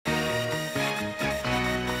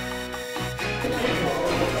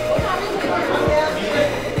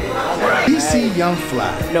DC Young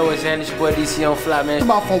Fly. You know what's happening? It's your boy DC Young Fly, man.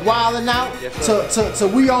 About from wilding out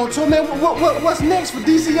to we on tour, man. What's next for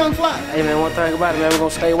DC Young Fly? Hey man, one thing about it, man, we're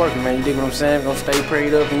gonna stay working, man. You dig what I'm saying? We're gonna stay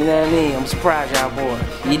prayed up, and you know what I mean? I'm surprised y'all boy.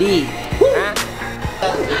 You dig? Huh? I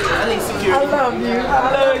need security. I love you.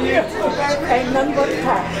 I love you. Ain't nothing but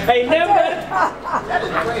talk. Ain't nothing but talk.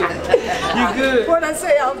 You good? What I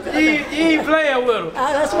say, you ain't playing with him.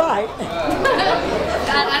 That's right. I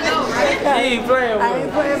know, right? You ain't playing with him. I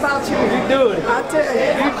ain't playing about you. You do it. I tell you.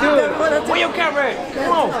 You do it. Where your camera at?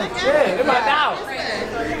 Come on. Yeah, in my house.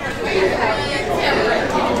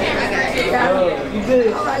 You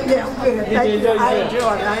good? All right, yeah, I'm good. Thank you. I enjoy it. I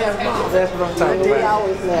have fun. That's what I'm talking about.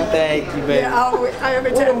 Always laugh. Thank you, baby. Yeah, always.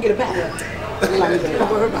 Every time I get a back. Don't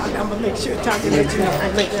worry about it. I'm going to make sure Tommy let you know.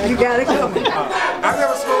 You got it coming. I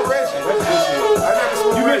never smoked Reggie. I never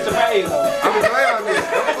smoked Reggie. You missed the phase, though. I'm glad I missed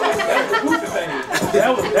it. That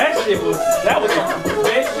was the best shit. And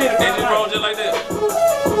just roll just like that.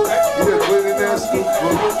 You just put it in there, scoop.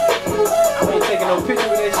 I ain't taking no picture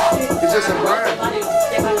with that shit. It's just a brand.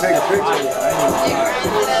 Take a picture.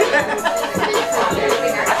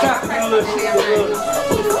 I tried to do a little shit.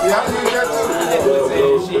 Yeah, I need that too.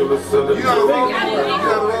 You got a wrong word. You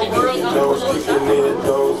got a wrong word. Those kicking in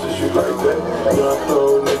those and shoot like that. Young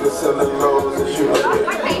throw niggas selling lows and shoot like that.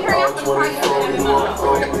 All 24 you want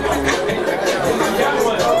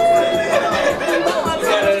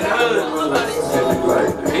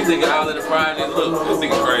He's thinking all of the projects. Look, this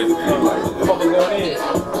nigga crazy.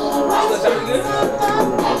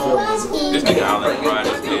 This nigga all of the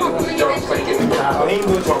projects.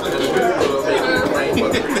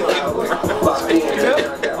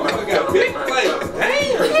 Big play.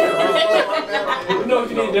 Damn. You know what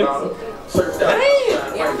you need to do? Damn.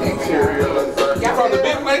 Y'all from the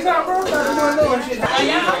big place out, bro?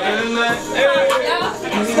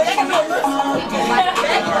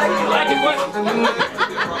 Like it, what?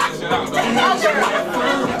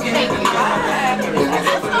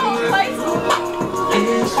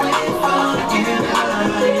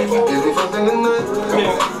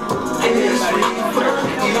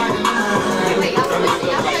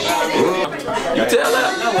 You tell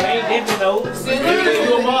her. No, we ain't getting no.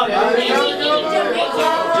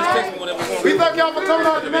 We thank y'all for coming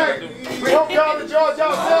out tonight. We hope y'all enjoyed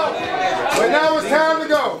yourself. But now it's time to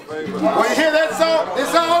go. When you hear that song,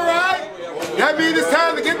 it's all right. That means it's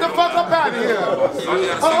time to get the fuck up out of here.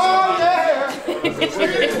 Oh yeah.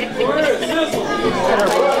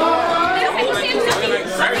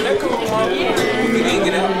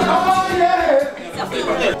 Oh yeah.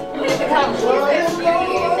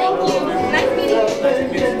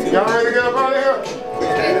 Y'all ready to get up out of here?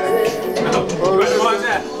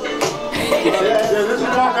 Yeah, this is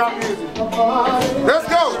walkout music. Let's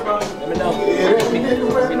go.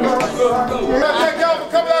 Thank y'all for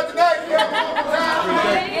coming out tonight.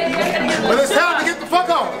 But it's time to get the fuck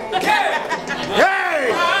on.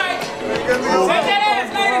 Hey!